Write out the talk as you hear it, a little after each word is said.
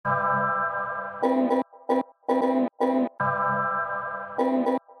Welcome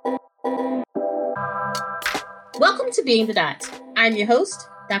to Being the Dot. I'm your host,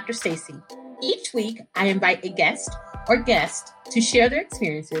 Dr. Stacy. Each week, I invite a guest or guests to share their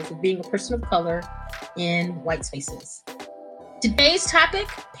experiences of being a person of color in white spaces. Today's topic,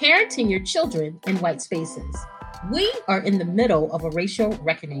 parenting your children in white spaces. We are in the middle of a racial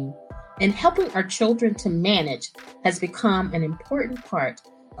reckoning, and helping our children to manage has become an important part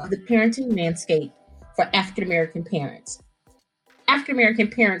of the parenting landscape for African American parents. African American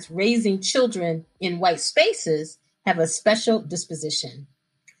parents raising children in white spaces have a special disposition.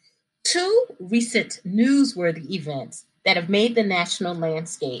 Two recent newsworthy events that have made the national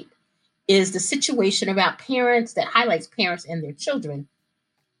landscape is the situation about parents that highlights parents and their children.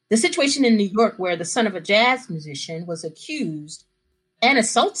 The situation in New York where the son of a jazz musician was accused and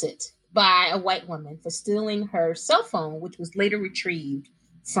assaulted by a white woman for stealing her cell phone, which was later retrieved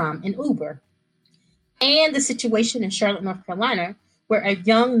from an Uber. And the situation in Charlotte, North Carolina, where a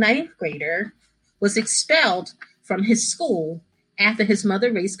young ninth grader was expelled from his school after his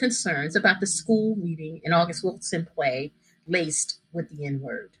mother raised concerns about the school reading an August Wilson play laced with the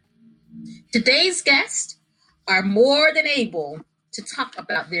N-word. Today's guests are more than able to talk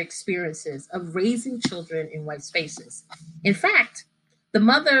about their experiences of raising children in white spaces. In fact, the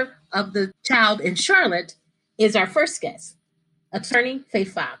mother of the child in Charlotte is our first guest, attorney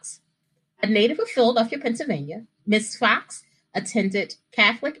Faith Fox. A native of Philadelphia, Pennsylvania, Ms. Fox attended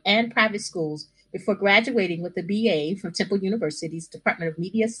Catholic and private schools before graduating with a BA from Temple University's Department of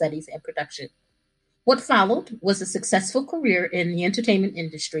Media Studies and Production. What followed was a successful career in the entertainment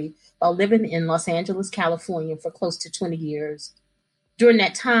industry while living in Los Angeles, California for close to 20 years. During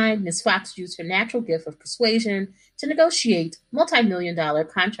that time, Ms. Fox used her natural gift of persuasion to negotiate multi-million-dollar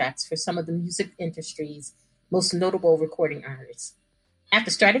contracts for some of the music industry's most notable recording artists.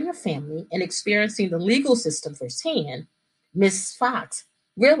 After starting a family and experiencing the legal system firsthand, Ms. Fox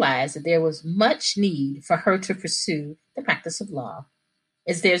realized that there was much need for her to pursue the practice of law,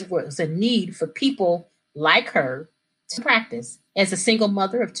 as there was a need for people like her to practice. As a single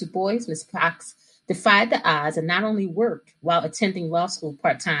mother of two boys, Ms. Fox defied the odds and not only worked while attending law school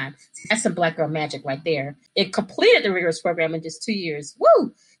part-time. That's some black girl magic right there. It completed the rigorous program in just 2 years.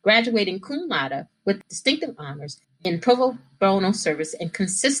 Woo! Graduating cum laude with distinctive honors in pro bono service and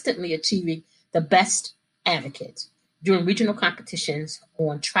consistently achieving the best advocate during regional competitions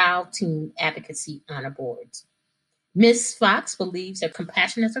on trial team advocacy honor boards. Ms. Fox believes her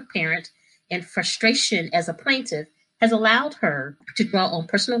compassion as a parent and frustration as a plaintiff has allowed her to draw on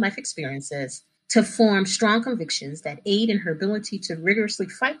personal life experiences to form strong convictions that aid in her ability to rigorously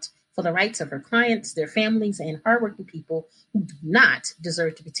fight for the rights of her clients, their families, and hardworking people who do not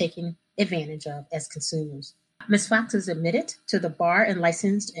deserve to be taken advantage of as consumers. Ms. Fox is admitted to the bar and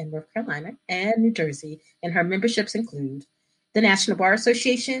licensed in North Carolina and New Jersey, and her memberships include the National Bar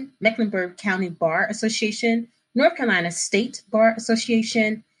Association, Mecklenburg County Bar Association, North Carolina State Bar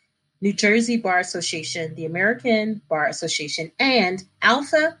Association, New Jersey Bar Association, the American Bar Association, and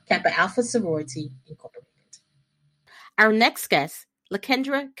Alpha Kappa Alpha Sorority Incorporated. Our next guest,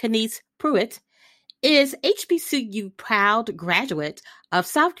 Lakendra Kenise Pruitt, is HBCU proud graduate of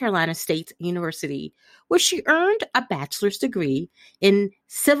South Carolina State University, where she earned a bachelor's degree in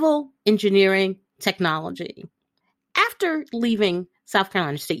civil engineering technology. After leaving South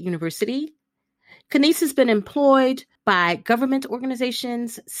Carolina State University, Kenise has been employed by government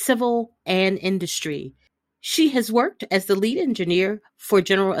organizations, civil, and industry. She has worked as the lead engineer for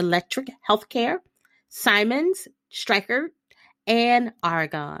General Electric Healthcare, Siemens, Stryker, and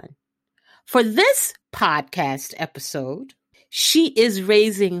Argonne. For this podcast episode, she is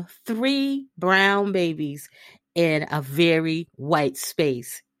raising 3 brown babies in a very white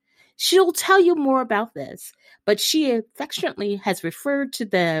space. She'll tell you more about this, but she affectionately has referred to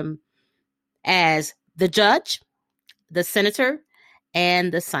them as the judge, the senator,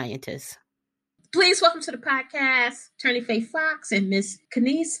 and the scientist. Please welcome to the podcast, Attorney Faith Fox and Ms.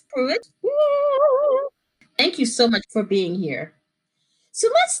 Kenise Pruitt. Thank you so much for being here. So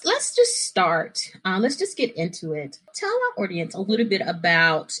let's just start. Let's just get into it. Tell our audience a little bit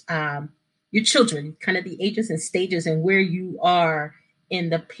about your children, kind of the ages and stages and where you are in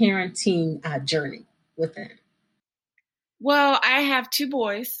the parenting journey with them. Well, I have 2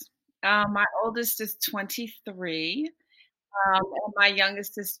 boys. My oldest is 23, and my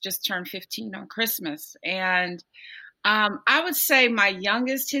youngest has just turned 15 on Christmas. And I would say my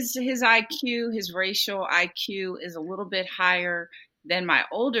youngest, his IQ, his racial IQ is a little bit higher than my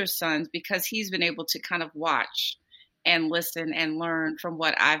older son's because he's been able to kind of watch and listen and learn from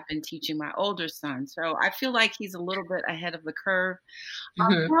what I've been teaching my older son. So I feel like he's a little bit ahead of the curve.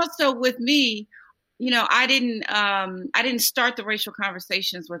 Mm-hmm. Also with me, I didn't start the racial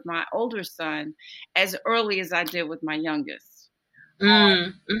conversations with my older son as early as I did with my youngest.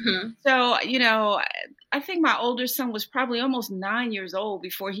 Mm-hmm. So, I think my older son was probably almost 9 years old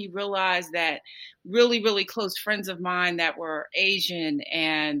before he realized that really, really close friends of mine that were Asian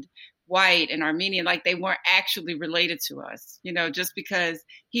and white and Armenian, like they weren't actually related to us, just because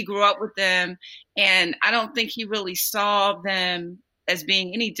he grew up with them. And I don't think he really saw them as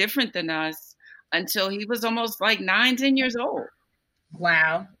being any different than us until he was almost like 9, 10 years old.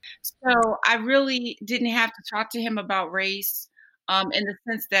 Wow. So I really didn't have to talk to him about race, in the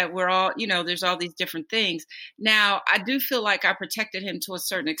sense that we're all, there's all these different things. Now, I do feel like I protected him to a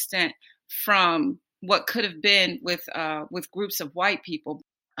certain extent from what could have been with groups of white people.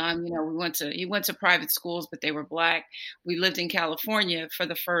 He went to private schools, but they were Black. We lived in California for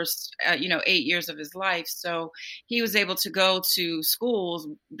the first, 8 years of his life. So he was able to go to schools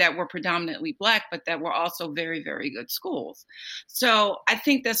that were predominantly Black, but that were also very, very good schools. So I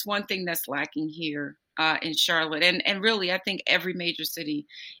think that's one thing that's lacking here in Charlotte. And really, I think every major city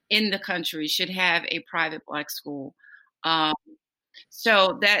in the country should have a private Black school.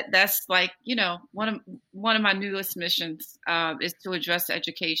 So that's like, one of my newest missions is to address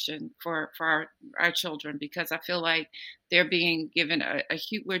education for our children, because I feel like they're being given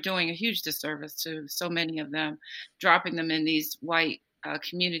we're doing a huge disservice to so many of them, dropping them in these white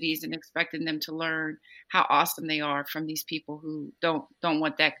communities and expecting them to learn how awesome they are from these people who don't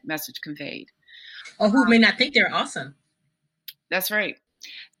want that message conveyed. Or who may not think they're awesome. That's right.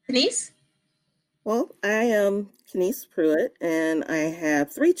 Denise? Well, I am Kenise Pruitt, and I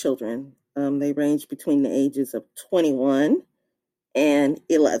have 3 children. They range between the ages of 21 and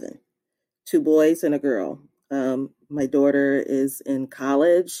 11, 2 boys and a girl. My daughter is in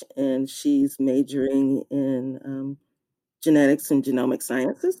college, and she's majoring in genetics and genomic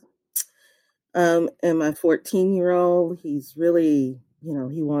sciences. And my 14-year-old, he's really,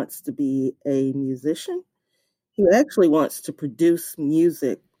 he wants to be a musician. He actually wants to produce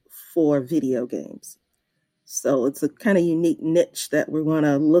music for video games. So it's a kind of unique niche that we're going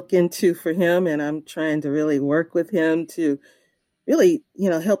to look into for him. And I'm trying to really work with him to really,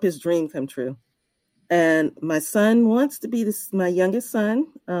 help his dream come true. And my son wants to be my youngest son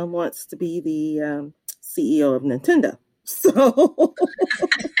wants to be the CEO of Nintendo. So,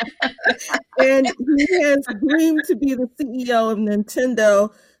 and he has dreamed to be the CEO of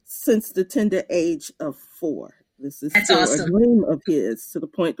Nintendo since the tender age of 4. This is still awesome. A dream of his, to the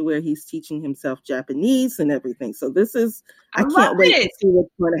point to where he's teaching himself Japanese and everything. So this is, I can't wait to see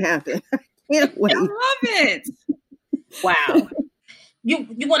what's going to happen. I can't wait. I love it. Wow.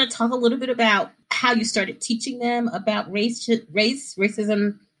 You want to talk a little bit about how you started teaching them about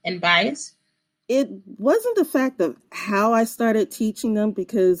racism, and bias? It wasn't the fact of how I started teaching them,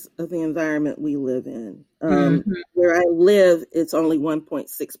 because of the environment we live in. Where I live, it's only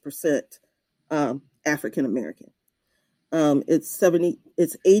 1.6% African American. It's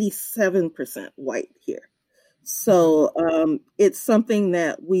 87% white here. So it's something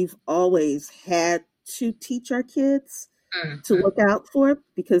that we've always had to teach our kids to look out for,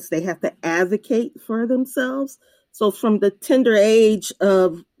 because they have to advocate for themselves. So from the tender age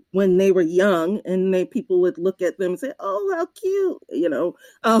of when they were young, and people would look at them and say, "Oh, how cute,"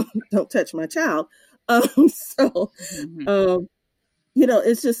 don't touch my child. It's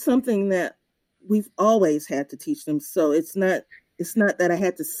just something that we've always had to teach them. So it's not that I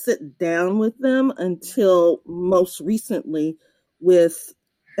had to sit down with them until most recently, with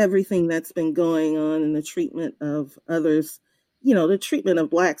everything that's been going on in the treatment of others, the treatment of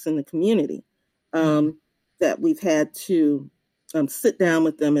Blacks in the community, that we've had to sit down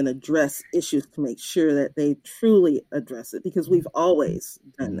with them and address issues to make sure that they truly address it, because we've always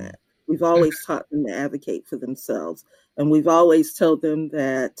done that. We've always taught them to advocate for themselves. And we've always told them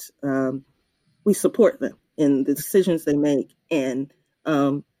that we support them in the decisions they make, and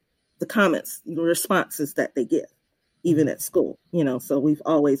the comments, the responses that they give, even at school, so we've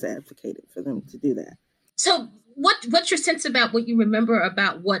always advocated for them to do that. So what's your sense about what you remember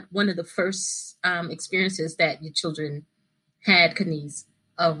about what one of the first experiences that your children had, Kenise,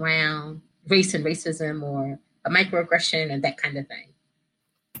 around race and racism, or a microaggression and that kind of thing?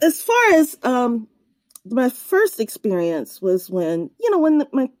 As far as my first experience was when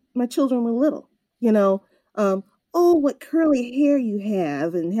my children were little, oh, what curly hair you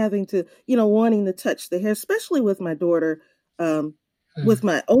have, and having to, wanting to touch the hair, especially with my daughter, with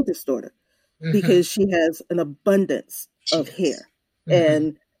my oldest daughter, because she has an abundance of hair.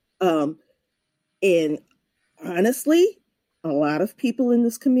 And honestly, a lot of people in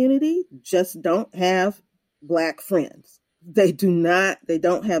this community just don't have Black friends. They don't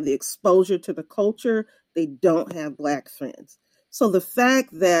have the exposure to the culture. They don't have Black friends. So the fact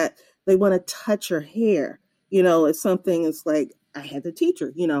that they want to touch her hair, is something, it's like, I had to teach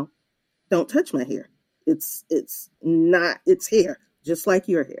her, don't touch my hair. It's hair, just like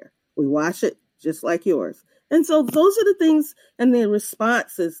your hair. We wash it just like yours. And so those are the things and the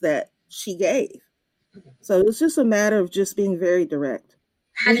responses that she gave. So it was just a matter of just being very direct.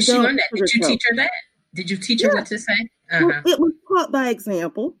 How did she learn that? Did you teach her that? Did you teach her what to say? Well, it was taught by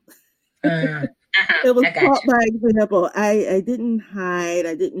example. It was taught by example. I didn't hide.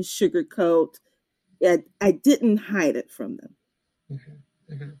 I didn't sugarcoat. I didn't hide it from them.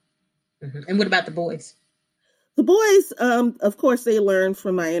 Mm-hmm. Mm-hmm. Mm-hmm. And what about the boys? The boys, of course, they learned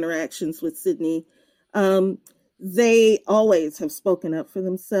from my interactions with Sydney. They always have spoken up for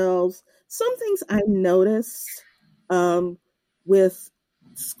themselves. Some things I noticed with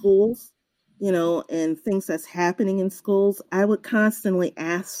schools, and things that's happening in schools, I would constantly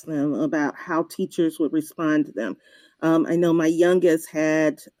ask them about how teachers would respond to them. I know my youngest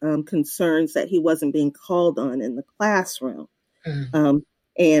had concerns that he wasn't being called on in the classroom. Mm-hmm.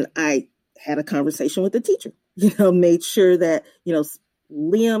 And I had a conversation with the teacher, made sure that,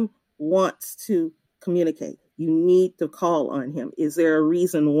 Liam wants to communicate. You need to call on him. Is there a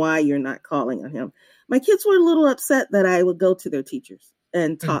reason why you're not calling on him? My kids were a little upset that I would go to their teachers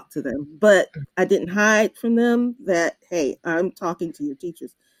and talk to them, but I didn't hide from them that, hey, I'm talking to your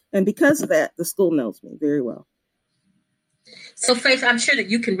teachers. And because of that, the school knows me very well. So, Faith, I'm sure that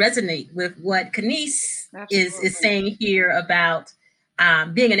you can resonate with what Kenise is saying here about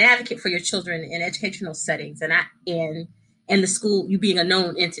being an advocate for your children in educational settings and the school, you being a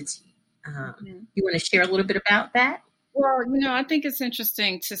known entity. You want to share a little bit about that? Well, I think it's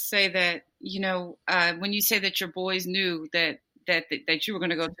interesting to say that, when you say that your boys knew that you were going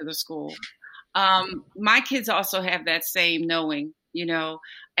to go to the school, my kids also have that same knowing,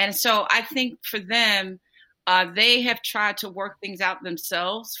 and so I think for them, they have tried to work things out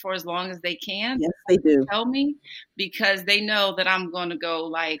themselves for as long as they can. Yes, they do. Tell me, because they know that I'm going to go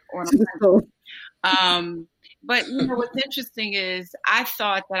like on a but what's interesting is I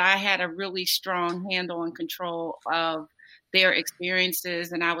thought that I had a really strong handle and control of their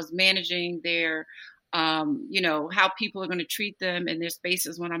experiences, and I was managing their how people are going to treat them in their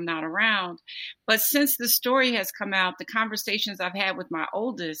spaces when I'm not around. But since the story has come out, the conversations I've had with my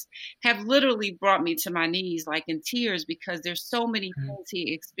oldest have literally brought me to my knees, like in tears, because there's so many things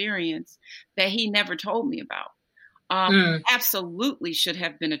he experienced that he never told me about. Absolutely should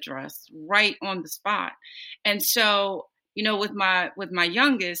have been addressed right on the spot. And so, with my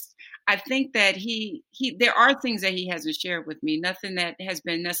youngest, I think that he there are things that he hasn't shared with me, nothing that has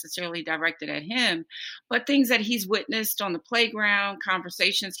been necessarily directed at him, but things that he's witnessed on the playground,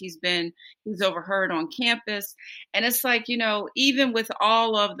 conversations he's overheard on campus. And it's like, even with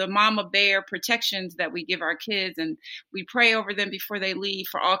all of the mama bear protections that we give our kids, and we pray over them before they leave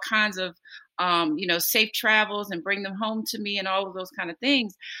for all kinds of safe travels and bring them home to me and all of those kind of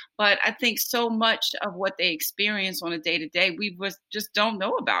things. But I think so much of what they experience on a day-to-day, we just don't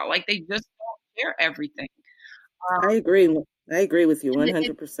know about. Like, they just don't share everything. I agree with you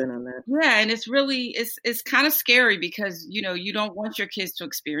 100% on that. Yeah. And it's really, it's kind of scary because, you don't want your kids to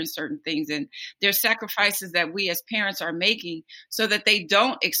experience certain things, and there's sacrifices that we as parents are making so that they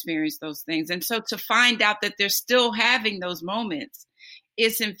don't experience those things. And so to find out that they're still having those moments,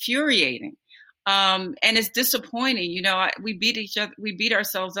 it's infuriating. And it's disappointing. We beat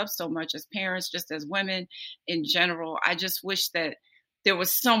ourselves up so much as parents, just as women in general. I just wish that there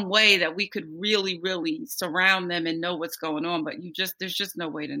was some way that we could really, really surround them and know what's going on. But there's just no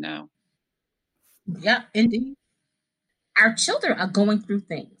way to know. Yeah, indeed. Our children are going through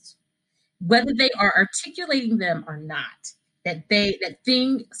things, whether they are articulating them or not, that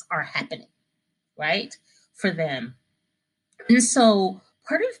things are happening, right, for them. And so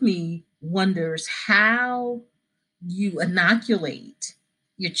part of me wonders how you inoculate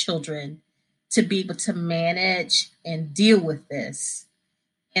your children to be able to manage and deal with this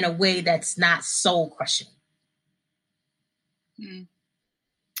in a way that's not soul crushing.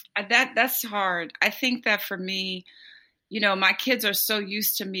 That's hard. I think that for me, my kids are so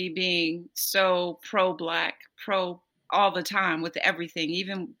used to me being so pro-Black, all the time with everything,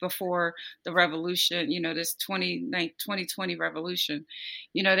 even before the revolution, this 2020 revolution,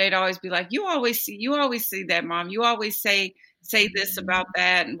 they'd always be like, you always see that, Mom. You always say this about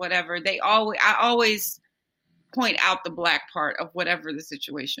that and whatever. I always point out the Black part of whatever the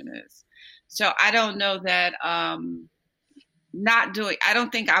situation is. So I don't know that, not doing, I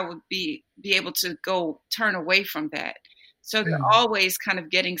don't think I would be able to turn away from that. So they're always kind of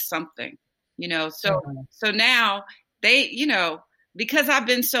getting something, so now they, because I've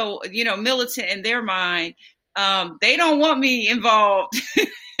been so, militant in their mind, they don't want me involved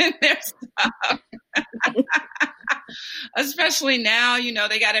in their stuff. Especially now,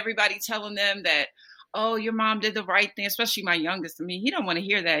 they got everybody telling them that, oh, your mom did the right thing, especially my youngest. I mean, he don't want to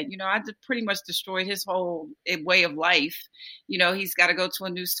hear that. I pretty much destroyed his whole way of life. He's got to go to a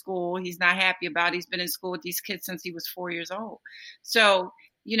new school. He's not happy about it. He's been in school with these kids since he was 4 years old. So,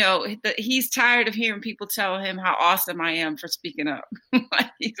 he's tired of hearing people tell him how awesome I am for speaking up.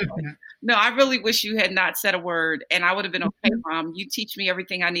 No, I really wish you had not said a word, and I would have been okay, Mom. You teach me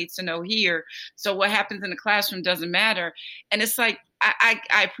everything I need to know here. So what happens in the classroom doesn't matter. And it's like, I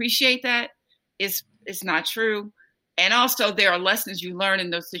appreciate that. It's not true. And also there are lessons you learn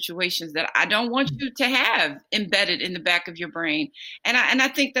in those situations that I don't want you to have embedded in the back of your brain. And I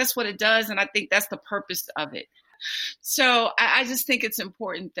think that's what it does. And I think that's the purpose of it. So I just think it's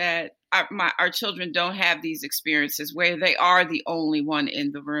important that our children don't have these experiences where they are the only one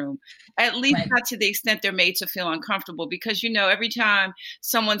in the room, at least not to the extent they're made to feel uncomfortable. Because, every time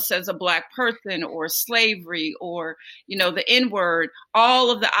someone says a Black person or slavery or, the N-word,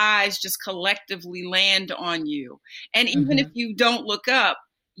 all of the eyes just collectively land on you. And even if you don't look up,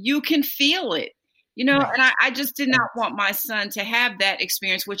 you can feel it. And I just did not want my son to have that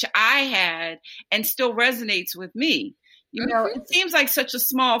experience, which I had and still resonates with me. It seems like such a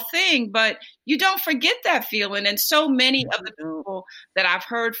small thing, but you don't forget that feeling. And so many of the people that I've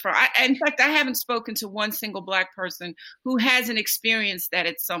heard from, in fact, I haven't spoken to one single Black person who hasn't experienced that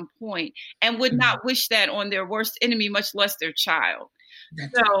at some point and would not wish that on their worst enemy, much less their child.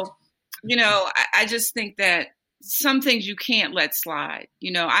 So, I just think that some things you can't let slide.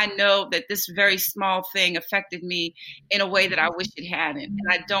 I know that this very small thing affected me in a way that I wish it hadn't.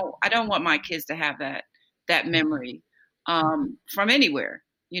 And I don't want my kids to have that memory from anywhere.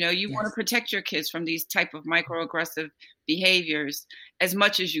 You want to protect your kids from these type of microaggressive behaviors as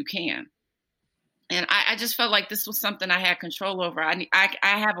much as you can. And I just felt like this was something I had control over. I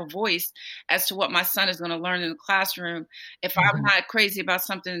have a voice as to what my son is going to learn in the classroom. If I'm not crazy about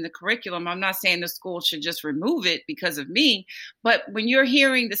something in the curriculum, I'm not saying the school should just remove it because of me. But when you're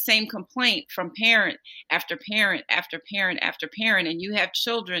hearing the same complaint from parent after parent after parent after parent, and you have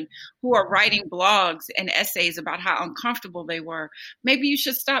children who are writing blogs and essays about how uncomfortable they were, maybe you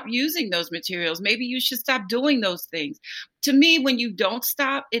should stop using those materials. Maybe you should stop doing those things. To me, when you don't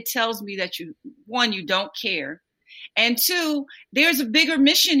stop, it tells me that one, you don't care. And two, there's a bigger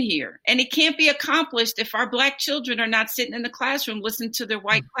mission here. And it can't be accomplished if our Black children are not sitting in the classroom listening to their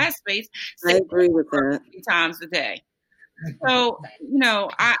white classmates. I agree with that. 3 times a day. So,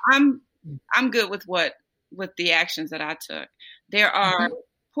 I'm good with the actions that I took. There are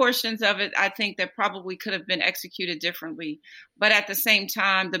portions of it, I think, that probably could have been executed differently. But at the same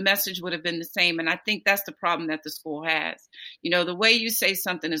time, the message would have been the same. And I think that's the problem that the school has. The way you say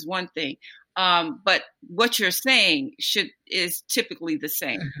something is one thing, but what you're saying is typically the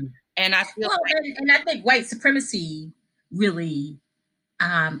same. And I feel and I think white supremacy really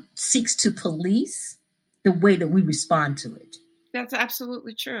seeks to police the way that we respond to it. That's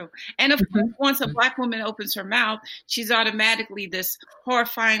absolutely true. And of course, once a Black woman opens her mouth, she's automatically this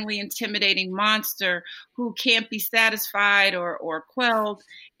horrifyingly intimidating monster who can't be satisfied or quelled.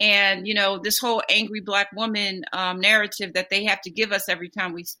 And, this whole angry Black woman narrative that they have to give us every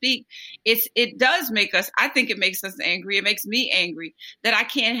time we speak, it does make us, I think it makes us angry. It makes me angry that I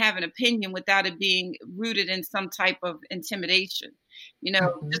can't have an opinion without it being rooted in some type of intimidation.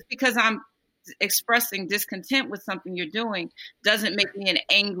 Just because I'm expressing discontent with something you're doing doesn't make me an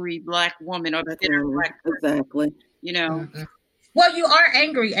angry Black woman or bitter Black person. Exactly. Well, you are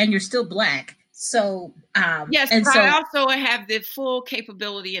angry and you're still Black. So yes, and but I also have the full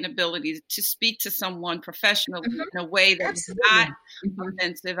capability and ability to speak to someone professionally in a way that is not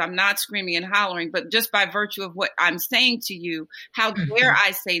offensive. I'm not screaming and hollering, but just by virtue of what I'm saying to you, how dare I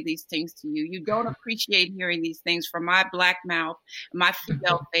say these things to you? You don't appreciate hearing these things from my Black mouth, my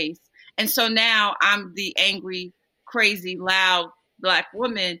female face. And so now I'm the angry, crazy, loud Black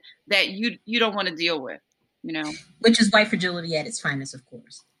woman that you don't want to deal with, Which is white fragility at its finest, of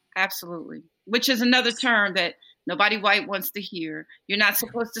course. Absolutely. Which is another term that nobody white wants to hear. You're not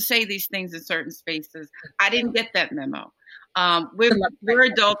supposed to say these things in certain spaces. I didn't get that memo. We're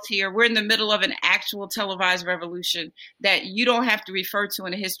adults here. We're in the middle of an actual televised revolution that you don't have to refer to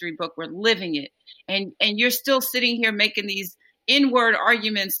in a history book. We're living it. And you're still sitting here making these N-word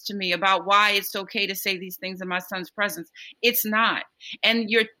arguments to me about why it's okay to say these things in my son's presence. It's not. And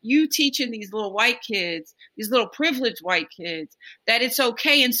you teaching these little white kids, these little privileged white kids, that it's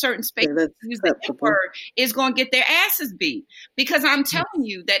okay in certain spaces to use the N-word is going to get their asses beat. Because I'm telling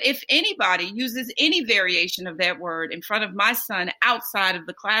you that if anybody uses any variation of that word in front of my son outside of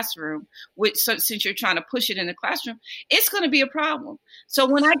the classroom, since you're trying to push it in the classroom, it's going to be a problem. So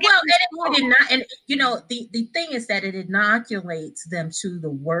when I get the thing is that it inoculates them to the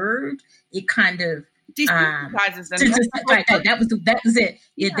word. It kind of desensitizes them. That was it.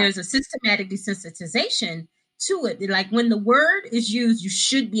 Yeah. There's a systematic desensitization to it. Like when the word is used, you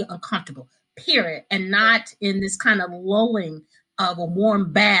should be uncomfortable, period, and not in this kind of lulling of a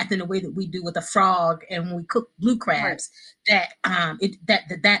warm bath in the way that we do with a frog and when we cook blue crabs. Right.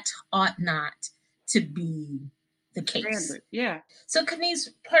 That ought not to be the case. Standard. Yeah. So, Kenise,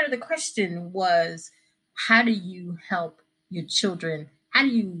 part of the question was, how do you help your children? How do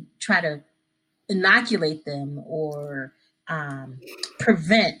you try to inoculate them or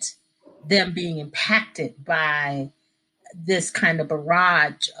prevent them being impacted by this kind of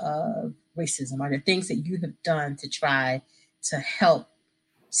barrage of racism? Are there things that you have done to try to help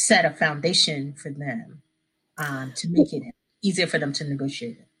set a foundation for them to make it easier for them to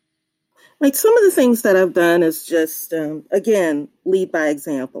negotiate it? Like some of the things that I've done is just, again, lead by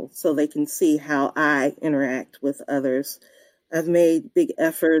example so they can see how I interact with others. I've made big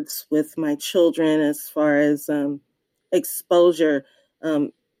efforts with my children as far as exposure,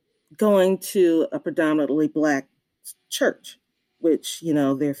 going to a predominantly Black church, which, there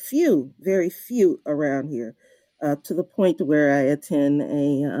are very few around here, to the point where I attend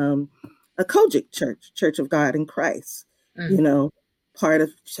a Kojic church, Church of God in Christ, Part of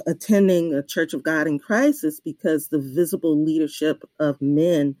attending a Church of God in Christ is because the visible leadership of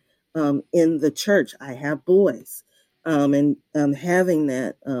men in the church. I have boys, and having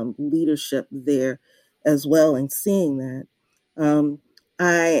that leadership there as well and seeing that.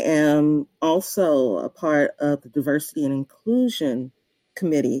 I am also a part of the Diversity and Inclusion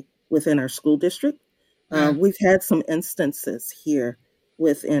Committee within our school district. We've had some instances here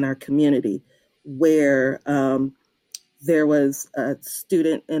within our community where there was a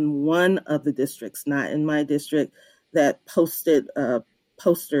student in one of the districts, not in my district, that posted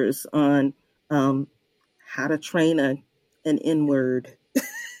posters on how to train an N-word.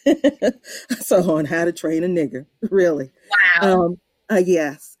 So on how to train a nigger, really. Wow.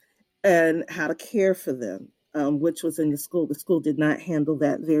 Yes. And how to care for them, which was in the school. The school did not handle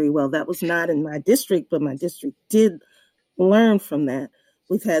that very well. That was not in my district, but my district did learn from that.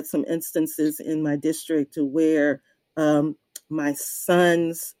 We've had some instances in my district where my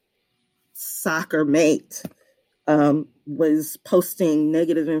son's soccer mate was posting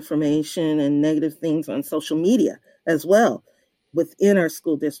negative information and negative things on social media as well within our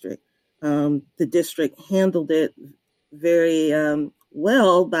school district. The district handled it very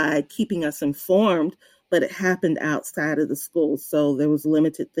well by keeping us informed, but it happened outside of the school. So there was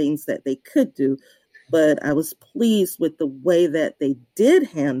limited things that they could do. But I was pleased with the way that they did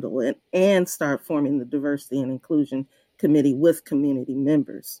handle it and start forming the Diversity and Inclusion Committee with community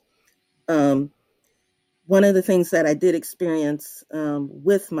members. One of the things that I did experience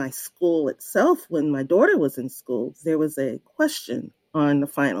with my school itself, when my daughter was in school, there was a question on the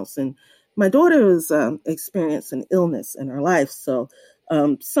finals. And my daughter was experiencing illness in her life. So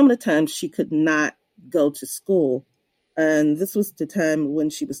some of the times she could not go to school. And this was the time when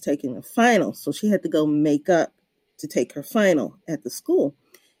she was taking a final. So she had to go make up to take her final at the school.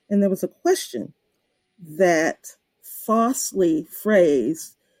 And there was a question that falsely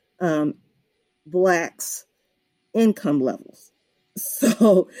phrased Blacks' income levels.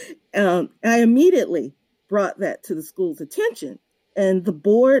 So I immediately brought that to the school's attention. And the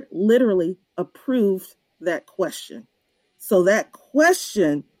board literally approved that question. So that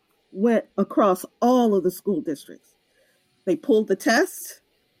question went across all of the school districts. They pulled the test.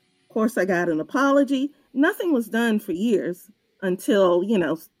 Of course, I got an apology. Nothing was done for years until,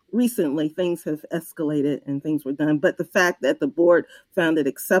 recently things have escalated and things were done. But the fact that the board found it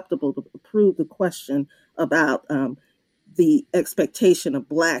acceptable to approve the question about the expectation of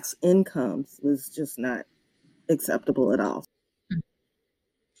Blacks' incomes was just not acceptable at all.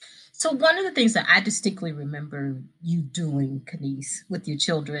 So one of the things that I distinctly remember you doing, Kenise, with your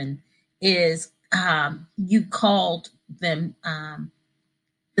children is you called them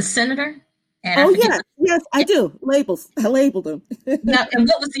the senator. And yes, I do. Labels. I labeled them. Yeah, and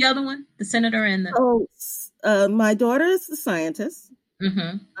what was the other one? The senator and the... my daughter is the scientist.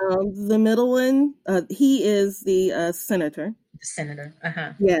 Mm-hmm. The middle one, he is the senator. The senator.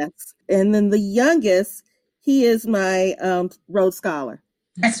 Uh-huh. Yes. And then the youngest He is my Rhodes Scholar.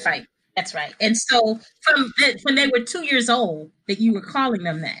 That's right. That's right. And so from when they were 2 years old, that you were calling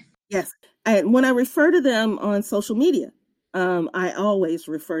them that. Yes. And when I refer to them on social media, I always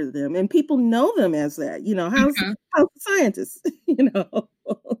refer to them, and people know them as that. How's the scientist?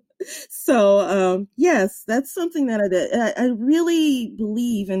 So yes, that's something that I did. I really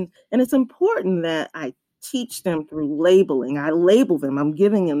believe, and it's important that I teach them through labeling. I label them. I'm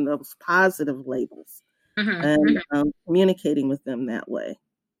giving them those positive labels and communicating with them that way.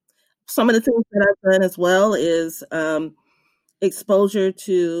 Some of the things that I've done as well is exposure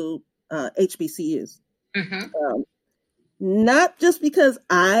to HBCUs. Not just because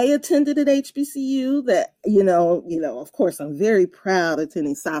I attended at HBCU that, of course, I'm very proud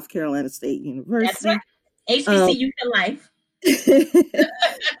attending South Carolina State University. That's right. HBCU for life.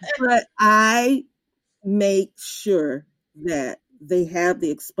 But I make sure that they have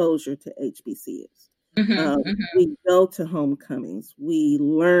the exposure to HBCUs. We go to homecomings. We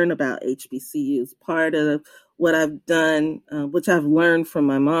learn about HBCUs. Part of what I've done, which I've learned from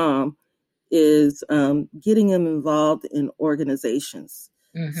my mom, is getting them involved in organizations.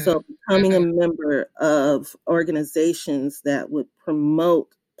 So becoming a member of organizations that would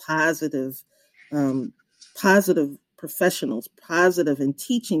promote positive professionals, positive, and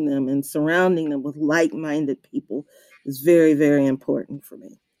teaching them and surrounding them with like-minded people is very, very important for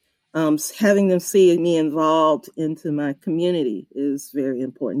me. Having them see me involved into my community is very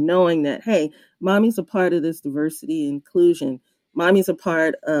important. Knowing that, hey, mommy's a part of this diversity and inclusion. Mommy's a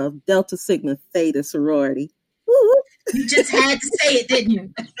part of Delta Sigma Theta sorority. Woo! You just had to say it, didn't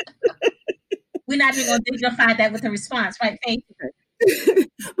you? We're not even going to dignify that with a response, right, Faith?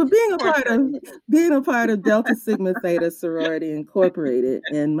 But being a part of Delta Sigma Theta sorority incorporated,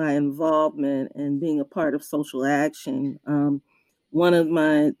 and my involvement and being a part of social action, one of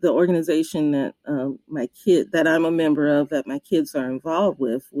the organization that that I'm a member of, that my kids are involved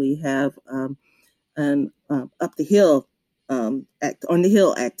with, we have an Up the Hill on the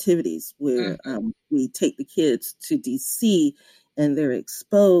Hill activities where we take the kids to DC and they're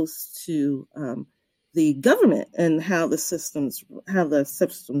exposed to the government and how the systems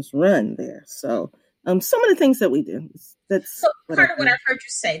run there. So some of the things that we do. That's part of what I've heard you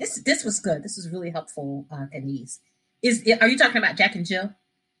say. This was good. This was really helpful, Denise. Are you talking about Jack and Jill?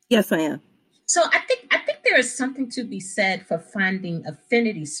 Yes, I am. So I think there is something to be said for finding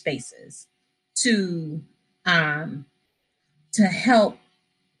affinity spaces to help.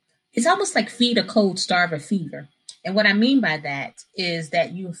 It's almost like feed a cold, starve a fever. And what I mean by that is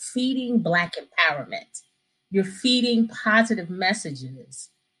that you're feeding Black empowerment. You're feeding positive messages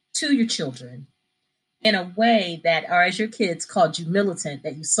to your children in a way that, or as your kids called you, militant,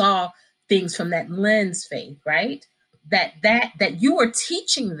 that you saw things from that lens, Faith, right? That you are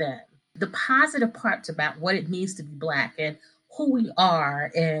teaching them the positive parts about what it means to be Black and who we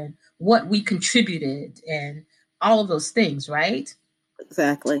are and what we contributed and all of those things, right?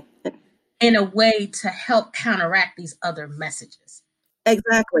 Exactly. In a way to help counteract these other messages.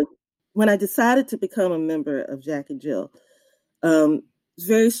 Exactly. When I decided to become a member of Jack and Jill, it's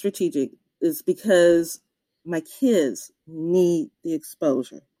very strategic. It's because my kids need the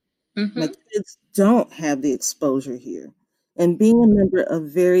exposure. My kids don't have the exposure here. And being a member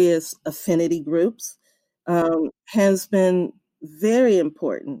of various affinity groups has been very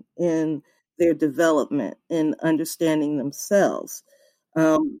important in their development and understanding themselves.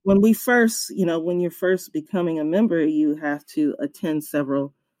 When you're first becoming a member, you have to attend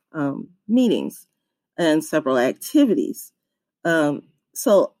several meetings and several activities.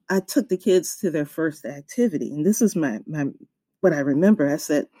 So I took the kids to their first activity, and this is my what I remember. I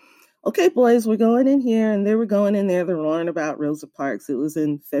said, "Okay, boys, we're going in here," and they were going in there to learn about Rosa Parks. It was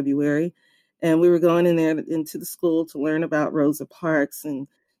in February, and we were going in there into the school to learn about Rosa Parks, and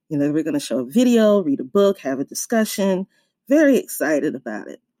they were going to show a video, read a book, have a discussion. Very excited about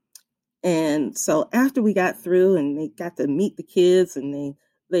it. And so after we got through and they got to meet the kids and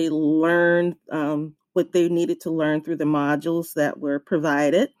they learned what they needed to learn through the modules that were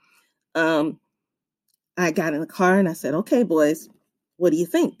provided, I got in the car and I said, "Okay, boys, what do you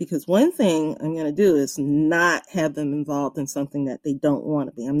think?" Because one thing I'm going to do is not have them involved in something that they don't want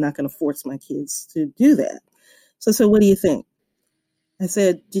to be. I'm not going to force my kids to do that. So I said, "What do you think?" I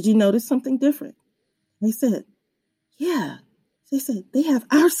said, "Did you notice something different?" They said, "Yeah." They said, "They have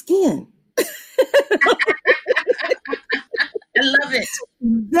our skin." I love it.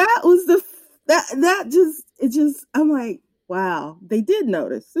 That was I'm like, wow, they did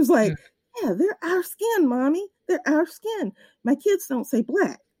notice. It was like, yeah, they're our skin, mommy. They're our skin. My kids don't say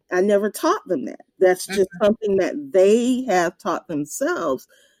Black. I never taught them that. That's just something that they have taught themselves.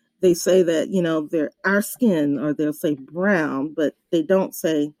 they say that, they're our skin, or they'll say brown, but they don't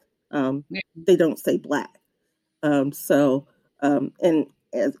say black. And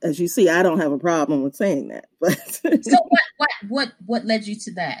as you see, I don't have a problem with saying that. But so what led you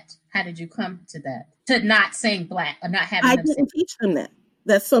to that? How did you come to that? To not saying black or not having? I didn't teach them that.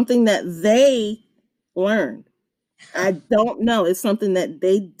 That's something that they learned. I don't know. It's something that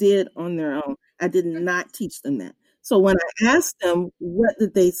they did on their own. I did not teach them that. So when I asked them what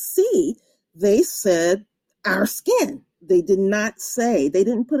did they see, they said our skin. They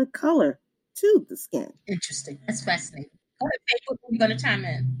didn't put a color to the skin. Interesting. That's fascinating. Go ahead, Faith, you're going to chime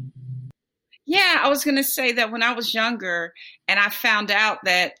in. Yeah, I was going to say that when I was younger and I found out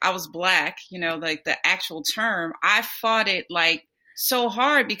that I was black, like the actual term, I fought it like so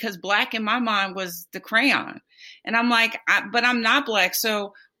hard because black in my mind was the crayon. And I'm like, but I'm not black.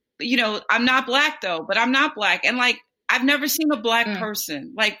 So, I'm not black though, but I'm not black. And like, I've never seen a black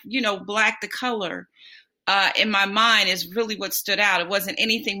person, like, black, the color. In my mind is really what stood out. It wasn't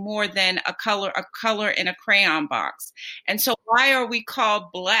anything more than a color in a crayon box. And so why are we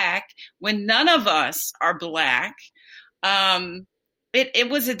called black when none of us are black? It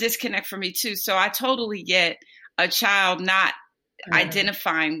was a disconnect for me too. So I totally get a child not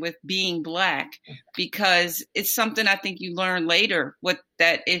identifying with being black, because it's something I think you learn later what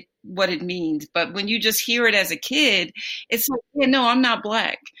it means. But when you just hear it as a kid, it's like, yeah, no, I'm not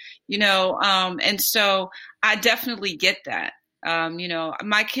black, and so I definitely get that.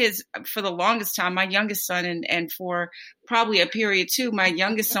 My kids, for the longest time, my youngest son, and for probably a period too, my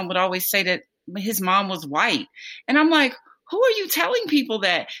youngest son would always say that his mom was white. And I'm like, who are you telling people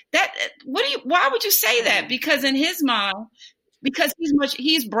that? Why would you say that? Because in his mind, because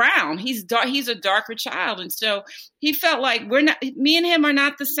he's brown, he's a darker child. And so he felt like me and him are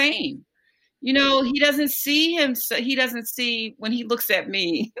not the same. He doesn't see when he looks at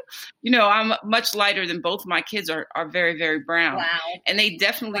me, I'm much lighter than both my kids are very, very brown. Wow. And they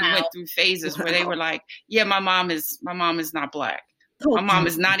definitely went through phases where they were like, yeah, my mom is not black. My mom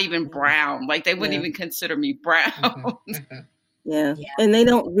is not even brown. Like they wouldn't even consider me brown. Yeah. And they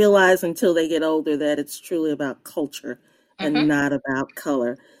don't realize until they get older that it's truly about culture and not about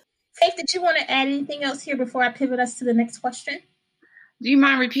color. Faith, did you want to add anything else here before I pivot us to the next question? Do you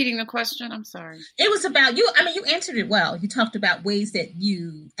mind repeating the question? I'm sorry. It was about you. I mean, you answered it well. You talked about ways that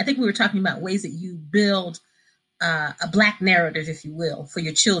I think we were talking about ways that you build a Black narrative, if you will, for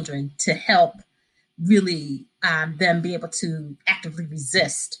your children to help really them be able to actively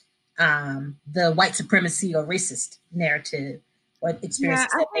resist the white supremacy or racist narrative or experiences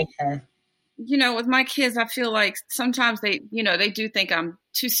that they have. With my kids, I feel like sometimes they do think I'm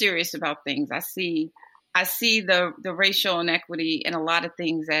too serious about things. I see the racial inequity in a lot of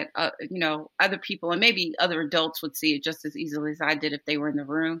things that, other people and maybe other adults would see it just as easily as I did if they were in the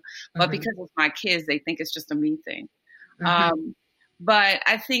room. But because it's my kids, they think it's just a me thing. But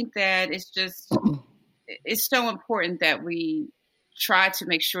I think that it's so important that we try to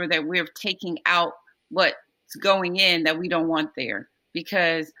make sure that we're taking out what's going in that we don't want there.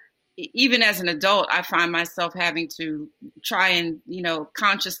 Because even as an adult, I find myself having to try and,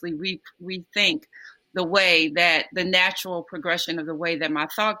 consciously rethink the way that the natural progression of the way that my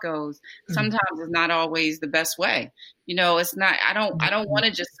thought goes sometimes is not always the best way. It's not, I don't want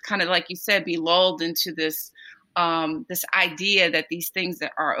to just kind of, like you said, be lulled into this idea that these things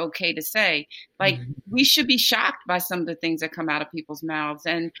that are okay to say, like we should be shocked by some of the things that come out of people's mouths.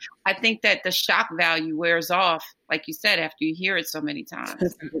 And I think that the shock value wears off, like you said, after you hear it so many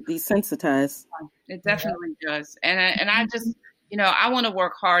times. Desensitized. It definitely does. And I just, I want to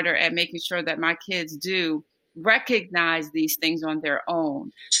work harder at making sure that my kids do recognize these things on their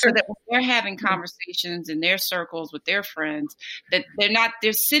own, so that when they're having conversations in their circles with their friends, that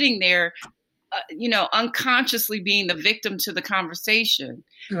they're sitting there, unconsciously being the victim to the conversation.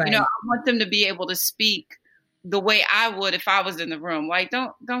 Right. I want them to be able to speak the way I would if I was in the room. Like,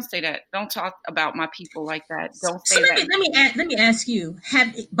 don't say that. Don't talk about my people like that. Don't say that. Let me ask you,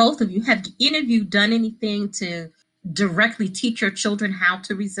 have any of you done anything to directly teach your children how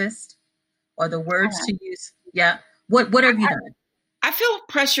to resist or the words to use? Yeah. What have you done? I feel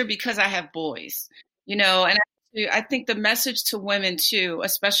pressure because I have boys, and I think the message to women too,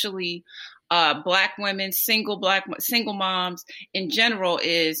 especially Black women, single moms in general,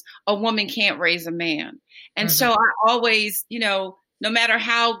 is a woman can't raise a man. And so I always, no matter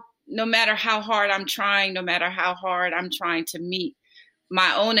how hard I'm trying, to meet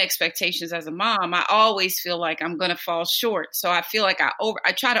my own expectations as a mom, I always feel like I'm going to fall short. So I feel like I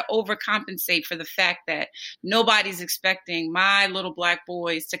try to overcompensate for the fact that nobody's expecting my little Black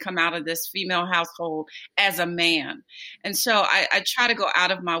boys to come out of this female household as a man. And so I try to go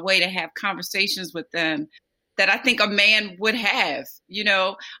out of my way to have conversations with them that I think a man would have,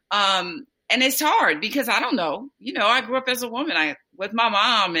 and it's hard because I don't know, I grew up as a woman with my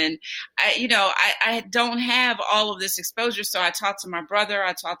mom, and I don't have all of this exposure. So I talk to my brother,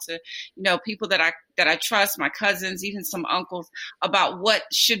 I talk to, people that I trust, my cousins, even some uncles, about what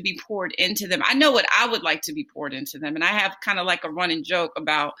should be poured into them. I know what I would like to be poured into them. And I have kind of like a running joke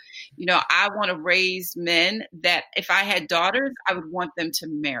about, I want to raise men that if I had daughters, I would want them to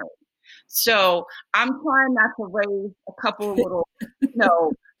marry. So I'm trying not to raise a couple of little,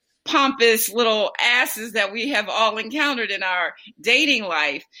 pompous little asses that we have all encountered in our dating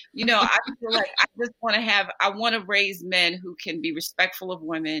life. I feel like I want to raise men who can be respectful of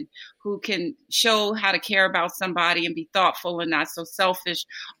women, who can show how to care about somebody and be thoughtful and not so selfish.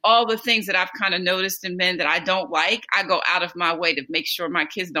 All the things that I've kind of noticed in men that I don't like, I go out of my way to make sure my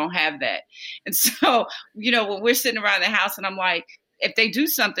kids don't have that. And so, when we're sitting around the house and I'm like, if they do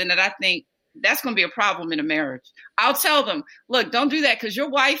something that I think that's going to be a problem in a marriage, I'll tell them, look, don't do that because your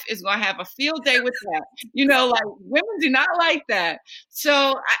wife is going to have a field day with that. Like women do not like that.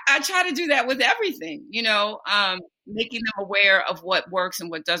 So I try to do that with everything, making them aware of what works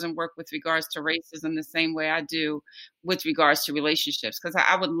and what doesn't work with regards to racism the same way I do with regards to relationships. Because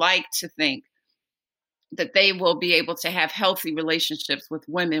I would like to think that they will be able to have healthy relationships with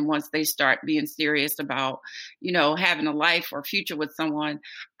women once they start being serious about, having a life or a future with someone.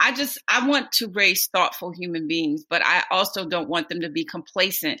 I want to raise thoughtful human beings, but I also don't want them to be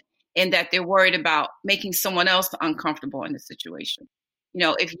complacent in that they're worried about making someone else uncomfortable in the situation.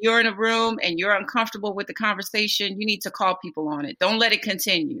 If you're in a room and you're uncomfortable with the conversation, you need to call people on it. Don't let it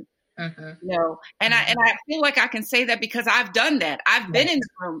continue. Mm-hmm. And I feel like I can say that because I've done that. I've been in the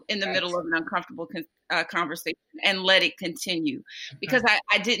room in the middle of an uncomfortable conversation and let it continue because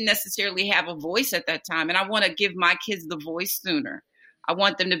I didn't necessarily have a voice at that time. And I want to give my kids the voice sooner. I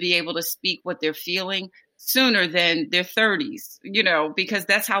want them to be able to speak what they're feeling sooner than their 30s, because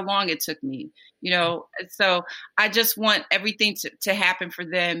that's how long it took me, So I just want everything to happen for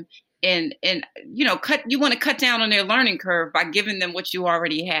them. And you want to cut down on their learning curve by giving them what you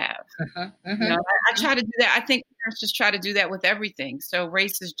already have. I try to do that. I think parents just try to do that with everything. So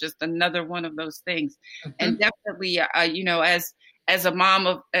race is just another one of those things. And definitely, as a mom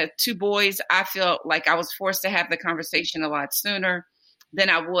of 2 boys, I feel like I was forced to have the conversation a lot sooner than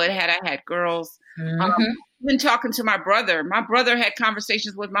I would had I had girls. Been talking to my brother. My brother had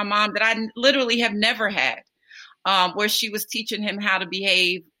conversations with my mom that I literally have never had. Where she was teaching him how to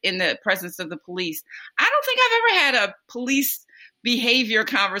behave in the presence of the police. I don't think I've ever had a police behavior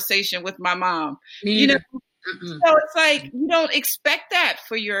conversation with my mom. So it's like, you don't expect that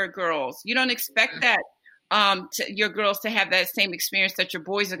for your girls. You don't expect that your girls to have that same experience that your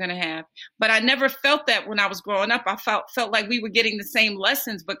boys are going to have. But I never felt that when I was growing up. I felt like we were getting the same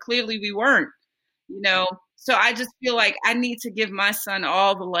lessons, but clearly we weren't, So I just feel like I need to give my son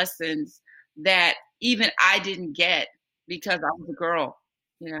all the lessons that even I didn't get because I was a girl,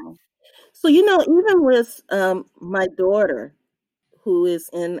 So, even with my daughter who is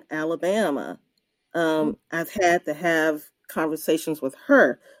in Alabama, I've had to have conversations with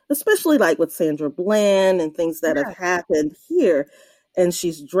her, especially like with Sandra Bland and things that have happened here. And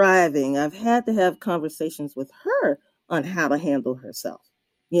she's driving. I've had to have conversations with her on how to handle herself,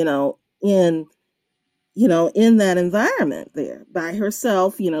 in that environment there by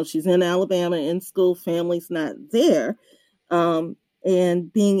herself. She's in Alabama in school, family's not there, and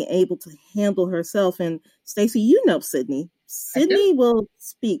being able to handle herself. And Stacey, Sydney will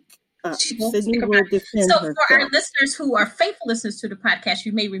speak up. Sydney will defend herself. For our listeners who are faithful listeners to the podcast,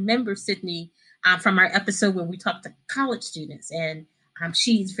 you may remember Sydney from our episode when we talked to college students, and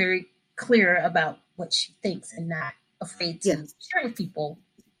she's very clear about what she thinks and not afraid to share with people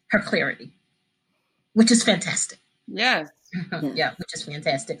her clarity. Which is fantastic. Yes. Yeah, which is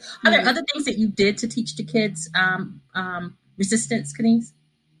fantastic. Are there other things that you did to teach the kids resistance, Kenise?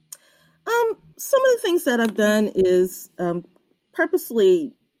 Some of the things that I've done is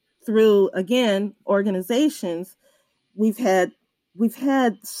purposely through, again, organizations, we've had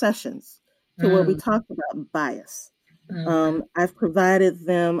sessions to where we talk about bias. I've provided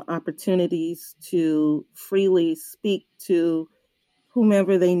them opportunities to freely speak to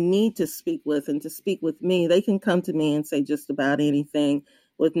whomever they need to speak with and to speak with me. They can come to me and say just about anything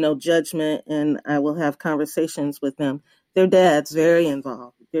with no judgment, and I will have conversations with them. Their dad's very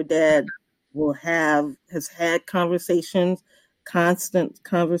involved. Their dad has had conversations constant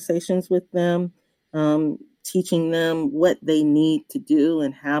conversations with them, teaching them what they need to do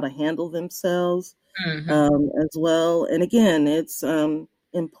and how to handle themselves as well. And again, it's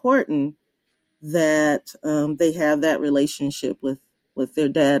important that they have that relationship with their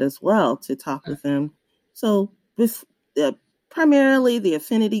dad as well, to talk with them. So with primarily the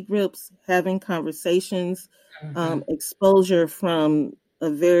affinity groups, having conversations, exposure from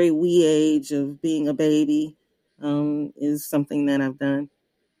a very wee age of being a baby is something that I've done.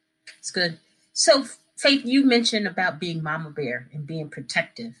 It's good. So Faith, you mentioned about being mama bear and being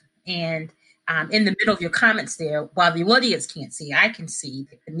protective. And in the middle of your comments there, while the audience can't see, I can see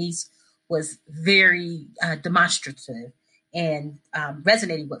that Denise was very demonstrative and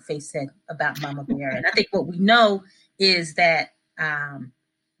resonating what Faith said about mama bear. And I think what we know is that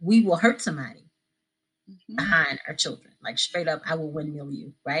we will hurt somebody behind our children, like straight up, I will windmill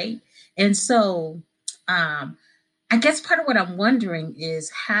you, right? And so I guess part of what I'm wondering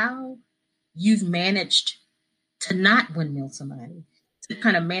is how you've managed to not windmill somebody, to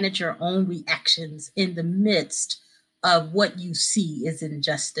kind of manage your own reactions in the midst of what you see as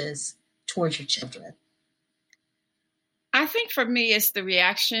injustice towards your children. I think for me, it's the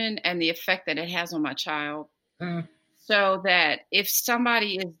reaction and the effect that it has on my child. So that if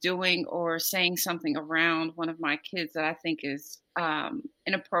somebody is doing or saying something around one of my kids that I think is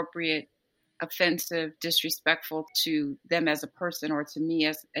inappropriate, offensive, disrespectful to them as a person or to me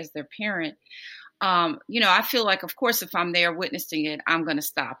as their parent, I feel like, of course, if I'm there witnessing it, I'm going to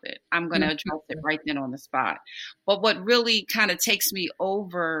stop it. I'm going to address it right then on the spot. But what really kind of takes me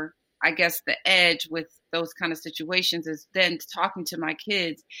over, I guess, the edge with those kind of situations is then talking to my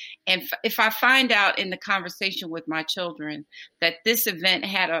kids. And if I find out in the conversation with my children that this event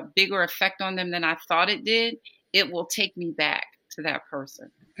had a bigger effect on them than I thought it did, it will take me back to that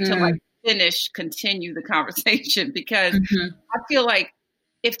person to continue the conversation, because I feel like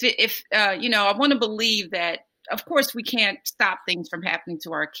if I want to believe that, of course, we can't stop things from happening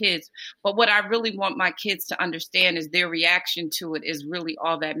to our kids. But what I really want my kids to understand is their reaction to it is really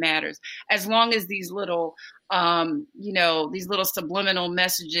all that matters. As long as these little subliminal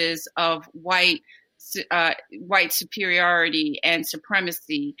messages of white superiority and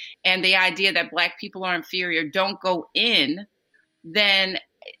supremacy and the idea that Black people are inferior don't go in, then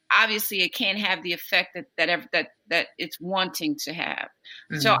obviously it can't have the effect that it's wanting to have.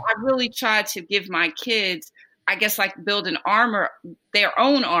 So I really try to give my kids, I guess, like build their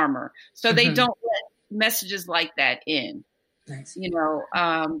own armor, so they don't let messages like that in. Nice.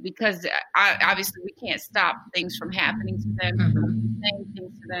 Because obviously we can't stop things from happening to them, saying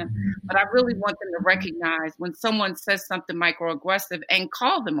things to them, but I really want them to recognize when someone says something microaggressive and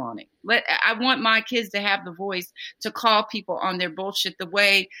call them on it. I want my kids to have the voice to call people on their bullshit the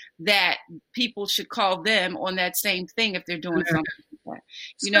way that people should call them on that same thing if they're doing something like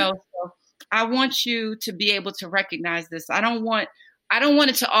that. So I want you to be able to recognize this. I don't want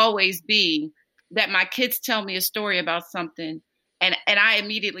it to always be that my kids tell me a story about something and I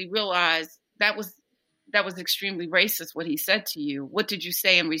immediately realize that was extremely racist what he said to you. What did you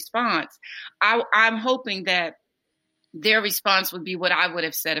say in response? I'm hoping that their response would be what I would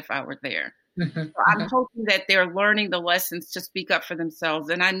have said if I were there. So I'm hoping that they're learning the lessons to speak up for themselves.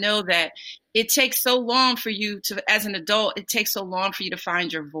 And I know that it takes so long for you to, as an adult, it takes so long for you to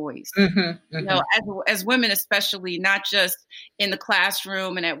find your voice. As women, especially, not just in the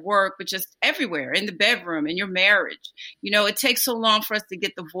classroom and at work, but just everywhere, in the bedroom, in your marriage. It takes so long for us to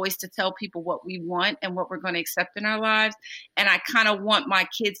get the voice to tell people what we want and what we're going to accept in our lives. And I kind of want my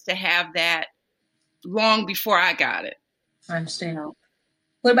kids to have that long before I got it. I understand.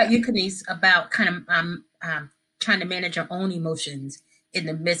 What about you, Kenise, about kind of trying to manage your own emotions in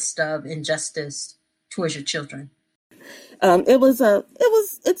the midst of injustice towards your children?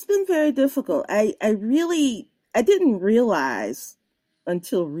 It's been very difficult. I didn't realize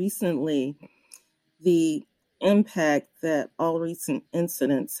until recently the impact that all recent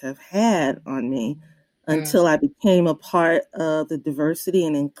incidents have had on me until I became a part of the Diversity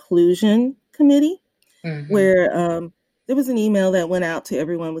and Inclusion Committee, where there was an email that went out to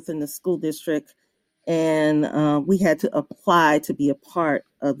everyone within the school district, and we had to apply to be a part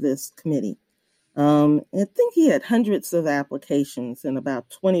of this committee. I think he had hundreds of applications, and about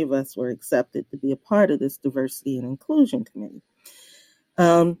 20 of us were accepted to be a part of this Diversity and Inclusion Committee.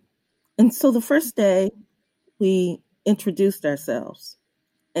 And so the first day, we introduced ourselves,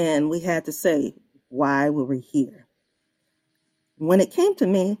 and we had to say why we were here. When it came to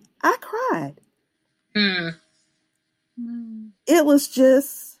me, I cried. It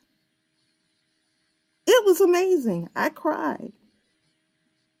was amazing. I cried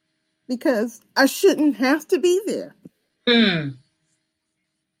because I shouldn't have to be there. Mm.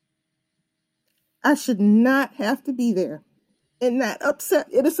 I should not have to be there. And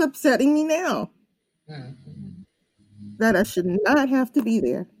it is upsetting me now that I should not have to be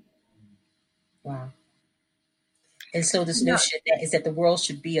there. Wow. And so this notion that the world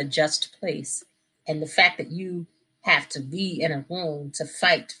should be a just place. And the fact that you have to be in a room to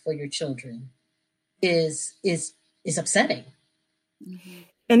fight for your children is upsetting. Mm-hmm.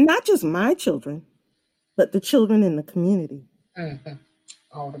 And not just my children, but the children in the community. Mm-hmm.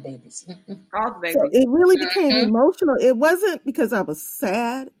 All the babies. Mm-hmm. All the babies. So it really became emotional. It wasn't because I was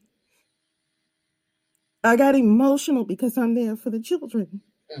sad. I got emotional because I'm there for the children.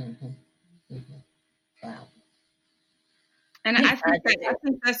 Mm-hmm. Mm-hmm. Wow. And I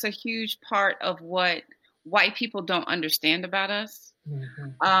think that's a huge part of what white people don't understand about us.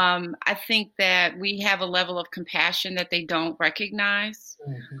 Mm-hmm. I think that we have a level of compassion that they don't recognize.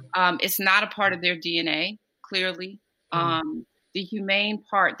 Mm-hmm. It's not a part of their DNA, clearly. Mm-hmm. The humane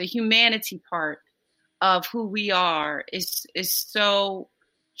part, the humanity part of who we are is so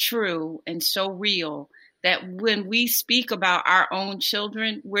true and so real that when we speak about our own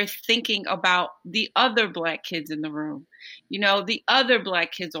children, we're thinking about the other Black kids in the room, the other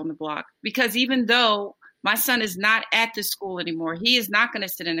Black kids on the block. Because even though my son is not at the school anymore, he is not going to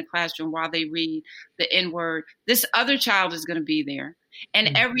sit in the classroom while they read the N-word. This other child is going to be there.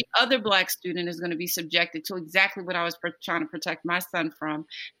 And every other Black student is going to be subjected to exactly what I was trying to protect my son from.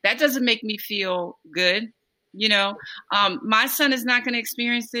 That doesn't make me feel good. My son is not going to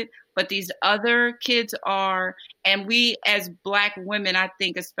experience it, but these other kids are. And we as Black women, I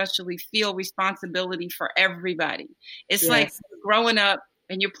think especially, feel responsibility for everybody. It's like growing up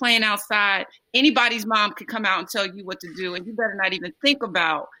and you're playing outside, anybody's mom could come out and tell you what to do, and you better not even think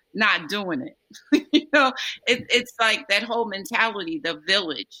about not doing it. It's like that whole mentality, the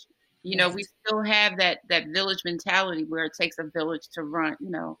village. We still have that village mentality where it takes a village to run,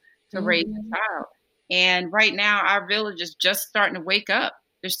 to raise a child. And right now, our village is just starting to wake up.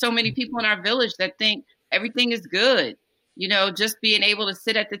 There's so many people in our village that think everything is good. Just being able to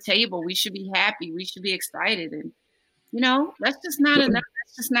sit at the table, we should be happy. We should be excited. And, that's just not enough.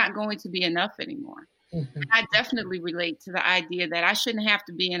 That's just not going to be enough anymore. Mm-hmm. And I definitely relate to the idea that I shouldn't have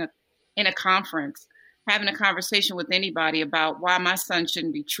to be in a conference having a conversation with anybody about why my son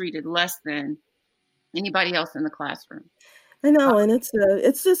shouldn't be treated less than anybody else in the classroom. I know, and it's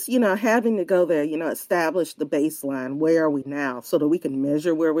just, having to go there, establish the baseline. Where are we now, so that we can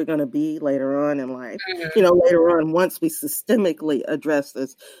measure where we're going to be later on in life, later on once we systemically address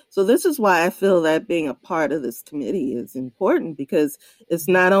this. So this is why I feel that being a part of this committee is important, because it's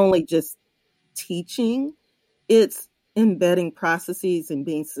not only just teaching, it's embedding processes and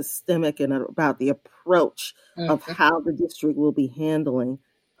being systemic and about the approach of how the district will be handling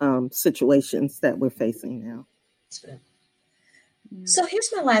situations that we're facing now. So here's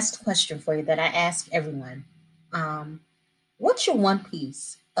my last question for you that I ask everyone. What's your one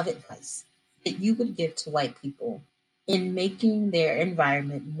piece of advice that you would give to white people in making their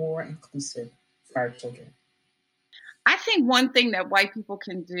environment more inclusive for our children? I think one thing that white people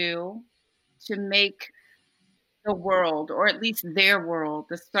can do to make the world, or at least their world,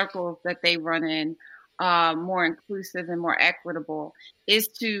 the circles that they run in, more inclusive and more equitable, is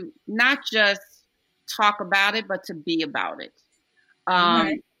to not just talk about it, but to be about it.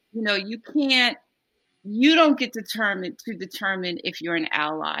 You don't get to determine if you're an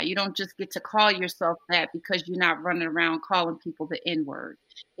ally. You don't just get to call yourself that because you're not running around calling people the N-word.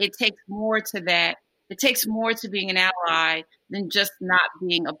 It takes more to that. It takes more to being an ally than just not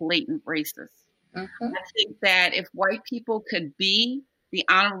being a blatant racist. Mm-hmm. I think that if white people could be the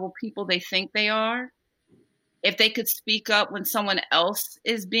honorable people they think they are, if they could speak up when someone else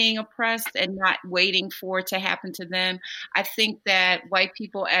is being oppressed and not waiting for it to happen to them, I think that white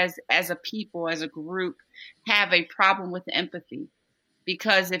people as a people, as a group, have a problem with empathy.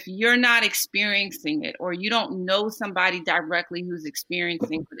 Because if you're not experiencing it, or you don't know somebody directly who's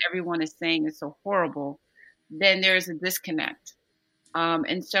experiencing what everyone is saying is so horrible, then there's a disconnect.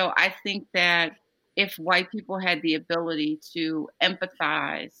 And so I think that if white people had the ability to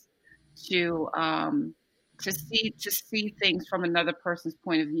empathize, to see things from another person's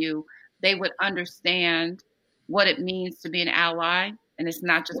point of view, they would understand what it means to be an ally. And it's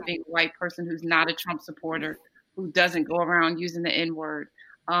not just being a white person who's not a Trump supporter, who doesn't go around using the N-word.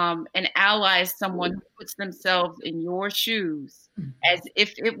 An ally is someone who puts themselves in your shoes as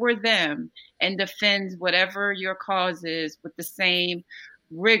if it were them and defends whatever your cause is with the same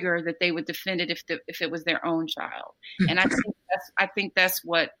rigor that they would defend it if it was their own child. And I think that's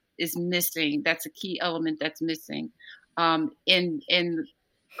what is missing. That's a key element that's missing in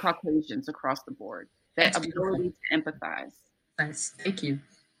Caucasians across the board. that ability to empathize. Nice. Thank you.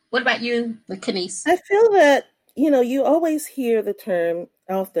 What about you, Kenise? I feel that, you always hear the term,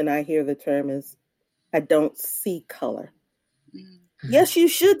 often I hear the term is, I don't see color. Mm-hmm. Yes, you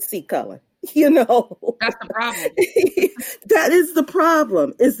should see color. That's the problem. That is the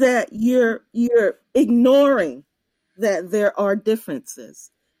problem, is that you're ignoring that there are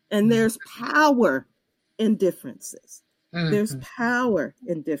differences, and there's power in differences. Mm-hmm. There's power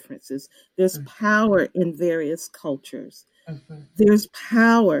in differences. There's power in various cultures. Mm-hmm. There's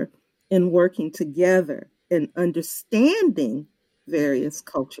power in working together and understanding various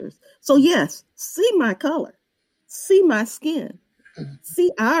cultures. So yes, see my color, see my skin,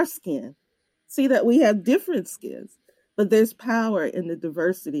 see our skin, see that we have different skins, but there's power in the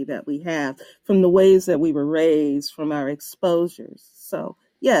diversity that we have from the ways that we were raised, from our exposures. So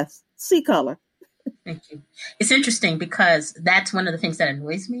yes, see color. Thank you. It's interesting because that's one of the things that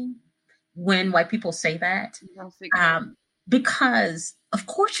annoys me when white people say that. Because of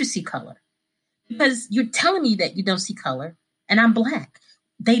course you see color. Because you're telling me that you don't see color, and I'm Black.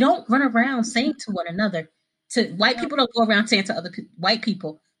 They don't run around saying to one another, white people don't go around saying to other white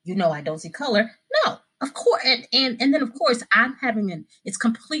people, I don't see color. No, of course. And then of course it's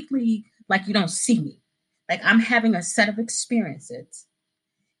completely like you don't see me. Like I'm having a set of experiences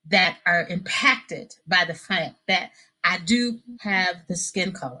that are impacted by the fact that I do have the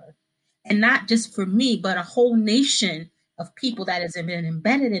skin color, and not just for me, but a whole nation of people that has been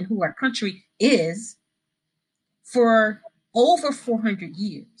embedded in who our country is for over 400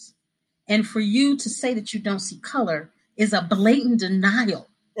 years. And for you to say that you don't see color is a blatant denial.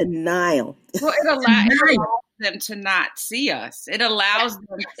 Denial. Well, it allows them to not see us. It allows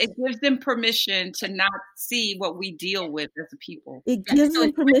them, it gives them permission to not see what we deal with as a people. It gives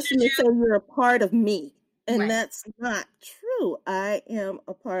them permission to say you're a part of me. And that's not true. I am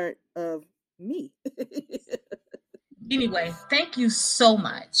a part of me. Anyway, thank you so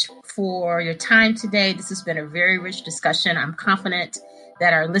much for your time today. This has been a very rich discussion. I'm confident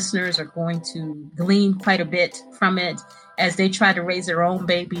that our listeners are going to glean quite a bit from it as they try to raise their own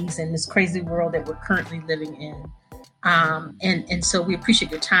babies in this crazy world that we're currently living in. And so we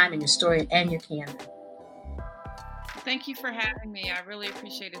appreciate your time and your story and your candor. Thank you for having me. I really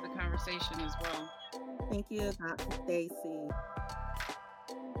appreciated the conversation as well. Thank you, Dr. Stacy.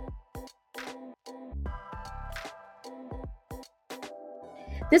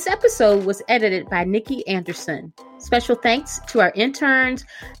 This episode was edited by Nikki Anderson. Special thanks to our interns,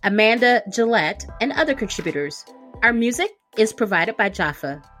 Amanda Gillette, and other contributors. Our music is provided by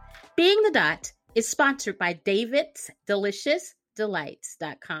Jaffa. Being the Dot is sponsored by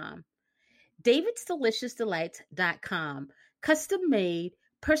DavidsDeliciousDelights.com. DavidsDeliciousDelights.com. Custom-made,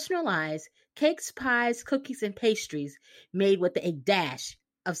 personalized cakes, pies, cookies, and pastries made with a dash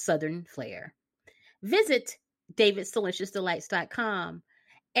of Southern flair. Visit DavidsDeliciousDelights.com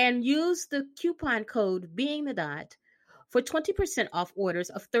and use the coupon code Being the Dot for 20% off orders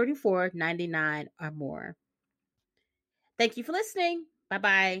of $34.99 or more. Thank you for listening.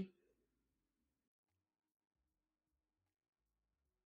 Bye-bye.